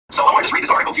So I want to just read this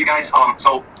article to you guys.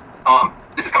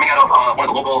 This is coming out of one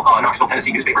of the local Knoxville,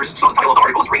 Tennessee newspapers. So the title of the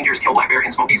article is Rangers Kill Black Bear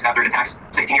in Smokies After It Attacks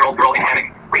 16-year-old Girl in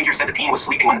Hammock. Rangers said the teen was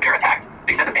sleeping when the bear attacked.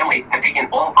 They said the family had taken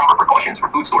all proper precautions for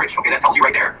food storage. Okay, that tells you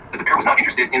right there that the bear was not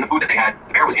interested in the food that they had.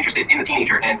 The bear was interested in the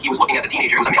teenager, and he was looking at the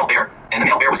teenager. It was a male bear, and the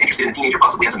male bear was interested in the teenager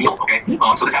possibly as a meal. Okay,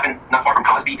 so this happened not far from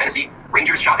Cosby, Tennessee.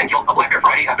 Rangers shot and killed a black bear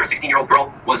Friday after a 16-year-old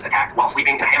girl was attacked while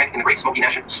sleeping in a hammock in the Great Smoky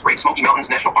Mountains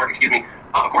National Park.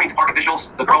 According to park officials,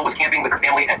 the girl was camping with her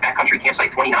family at Backcountry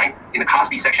Campsite 29 in the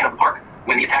Cosby section of the park.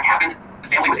 When the attack happened, the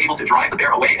family was able to drive the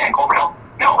bear away and call for help.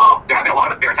 Now, there have been a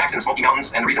lot of bear attacks in the Smoky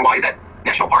Mountains, and the reason why is that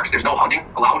national parks, there's no hunting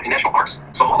allowed in national parks.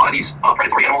 So a lot of these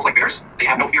predatory animals like bears, they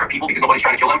have no fear of people because nobody's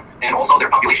trying to kill them. And also their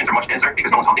populations are much denser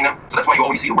because no one's hunting them. So that's why you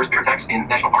always see the worst bear attacks in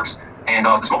national parks. And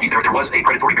the Smokies, there was a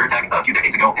predatory bear attack a few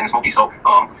decades ago in the Smokies. So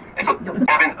it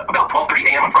happened about 12:30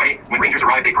 a.m. on Friday. When Rangers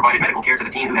arrived, they provided medical care to the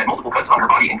teen who had multiple cuts on her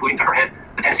body, including to her head.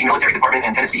 The Tennessee Military Department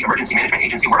and Tennessee Emergency Management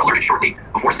Agency were alerted shortly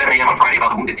before 7 a.m. on Friday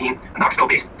about the wounded teen. A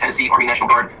Knoxville-based Tennessee Army National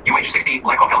Guard UH-60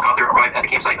 Black Hawk helicopter arrived at the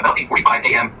campsite about 8:45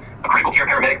 a.m. A critical care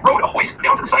paramedic rode a hoist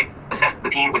down to the site, assessed the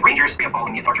teen with Rangers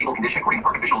following the attack fatal condition. According to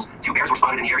park officials, 2 bears were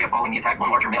spotted in the area following the attack. One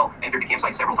larger male entered the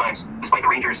campsite several times. Despite the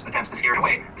Rangers' attempts to scare it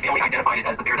away, the family identified it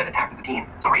as the bear that attacked the teen.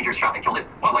 So Rangers shot and killed it.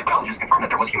 Wildlife biologists confirmed that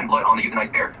there was human blood on the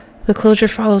euthanized bear. The closure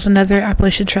follows another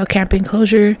Appalachian Trail camping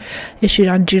closure issued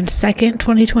on June 2nd,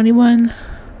 2021.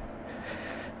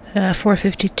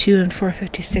 452 and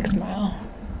 456 mile.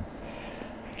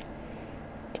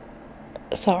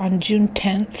 So on June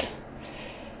 10th,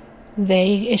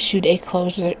 they issued a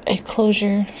closure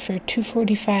for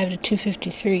 245 to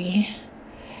 253,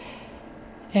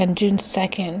 and June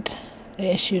 2nd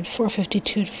they issued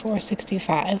 452 to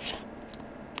 465,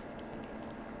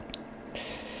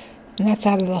 and that's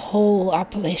out of the whole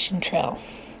Appalachian Trail.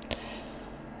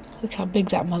 Look how big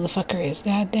that motherfucker is,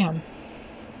 god damn.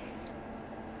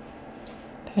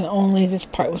 And only this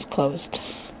part was closed.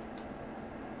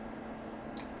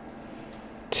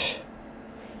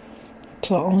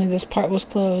 So only this part was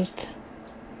closed,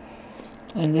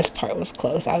 and this part was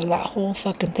closed out of that whole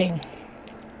fucking thing.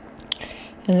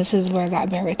 And this is where that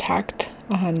bear attacked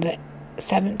on the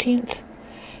 17th,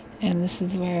 and this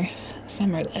is where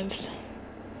Summer lives.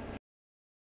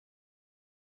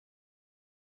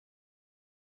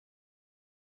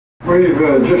 We've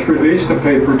just released a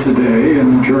paper today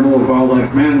in the Journal of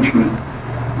Wildlife Management,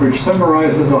 which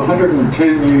summarizes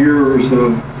 110 years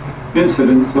of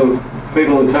incidents of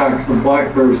fatal attacks of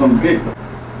black bears on people.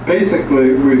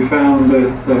 Basically, we found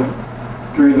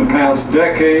that during the past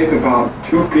decade, about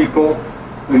 2 people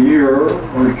a year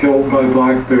were killed by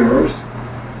black bears,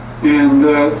 and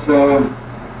that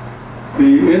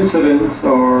the incidents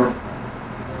are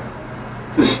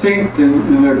distinct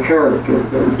in their character.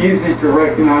 They're easy to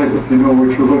recognize if you know what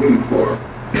you're looking for.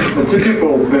 A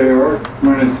typical bear,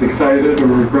 when it's excited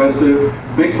or aggressive,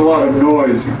 makes a lot of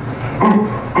noise,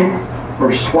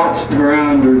 or swats the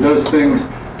ground or does things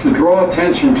to draw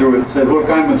attention to it, say, look,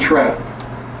 I'm a threat.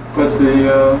 But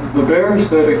the bears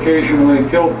that occasionally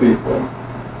kill people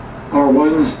are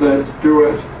ones that do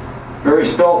it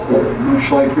very stealthily,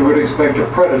 much like you would expect a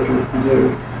predator to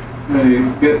do. They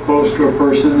get close to a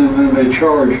person and then they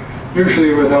charge,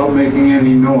 usually without making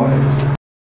any noise.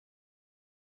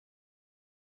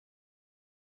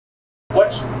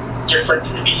 What's different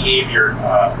in the behavior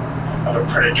of a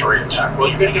predatory attack? Well,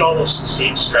 you're going to get all those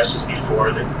same stresses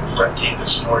before, the grunting, the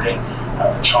snorting,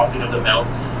 the chomping of the mouth,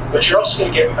 but you're also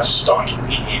going to get a stalking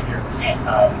behavior.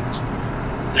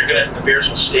 The bears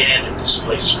will stand and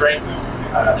display strength.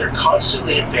 They're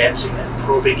constantly advancing and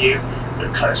probing you.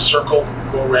 They're trying to circle,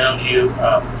 go around you,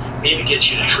 maybe get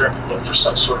you to trip and look for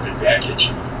some sort of advantage.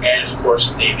 And of course,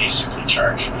 they basically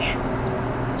charge.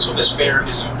 So this bear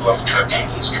isn't bluff charging.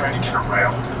 He's trying to get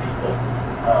around the people.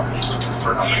 He's looking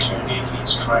for an opportunity.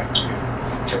 He's trying to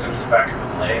get them to the back of the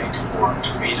leg or to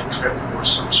create a trip or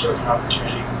some sort of an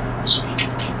opportunity so he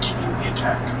can continue the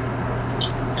attack.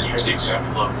 And here's the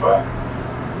example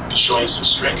of showing some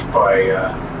strength by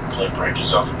pulling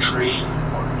branches off a tree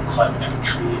or climbing up a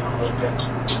tree a little bit.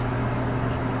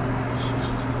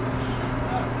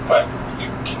 But he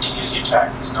continues the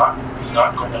attack. He's not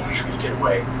going up the tree to get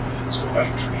away. He's going up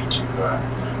the tree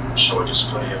to show a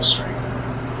display of strength.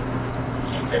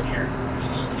 Same thing here.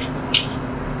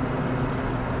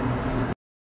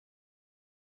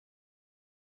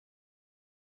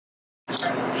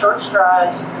 Short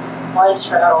strides, wide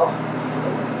straddle.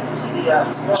 See the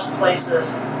warm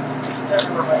places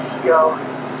everywhere my feet go.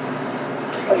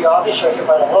 It's pretty obvious right here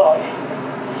by the log.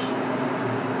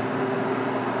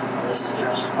 And this is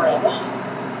their spring.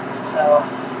 So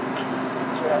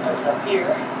we're going to put it up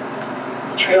here.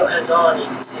 The trailhead's on, you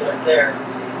can see it up there.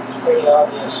 pretty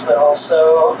obvious. But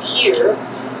also here,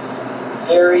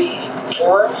 very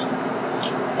warm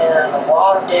and a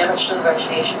lot of damage to the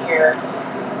vegetation here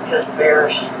because the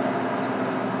bears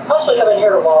possibly come in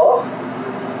here to wallow.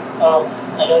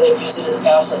 I know they've used it in the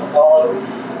past as a wallow.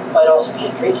 Might also be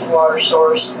a drinking water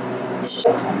source. It's just,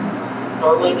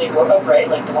 normally they grow upright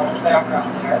like the one in the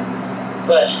background there.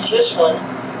 But this one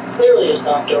clearly is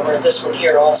knocked over. This one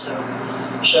here also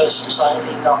shows some sign of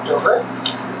being knocked over.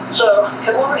 So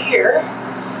come over here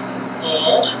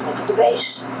and look at the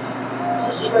base. So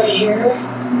see right here,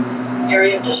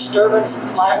 area of disturbance and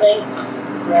flattening.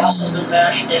 The grass has been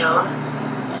mashed down.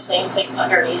 The same thing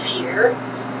underneath here.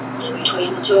 In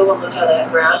between the two of them, look how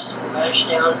that grass has been mashed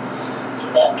down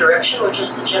in that direction, which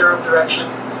is the general direction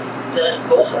that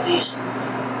both of these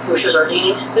bushes are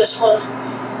leaning. This one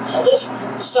and this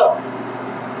one. So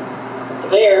the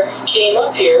bear came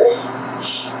up here,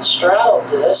 straddled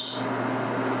this,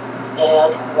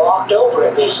 and walked over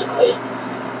it basically.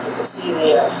 You can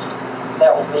see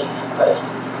that was me, but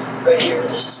right here,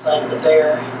 this is a sign of the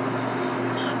bear.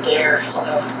 There,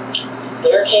 so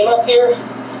bear came up here,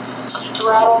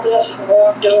 straddled this,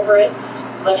 walked over it,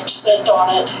 left scent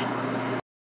on it.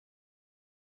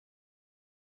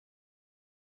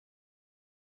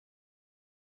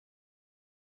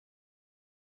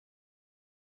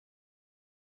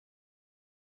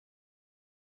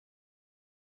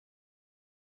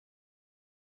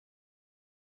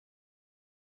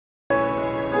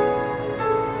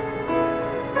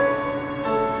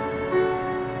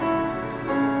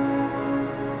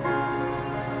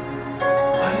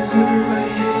 Everybody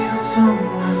hate on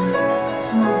someone.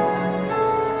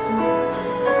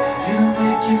 It'll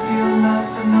make you feel like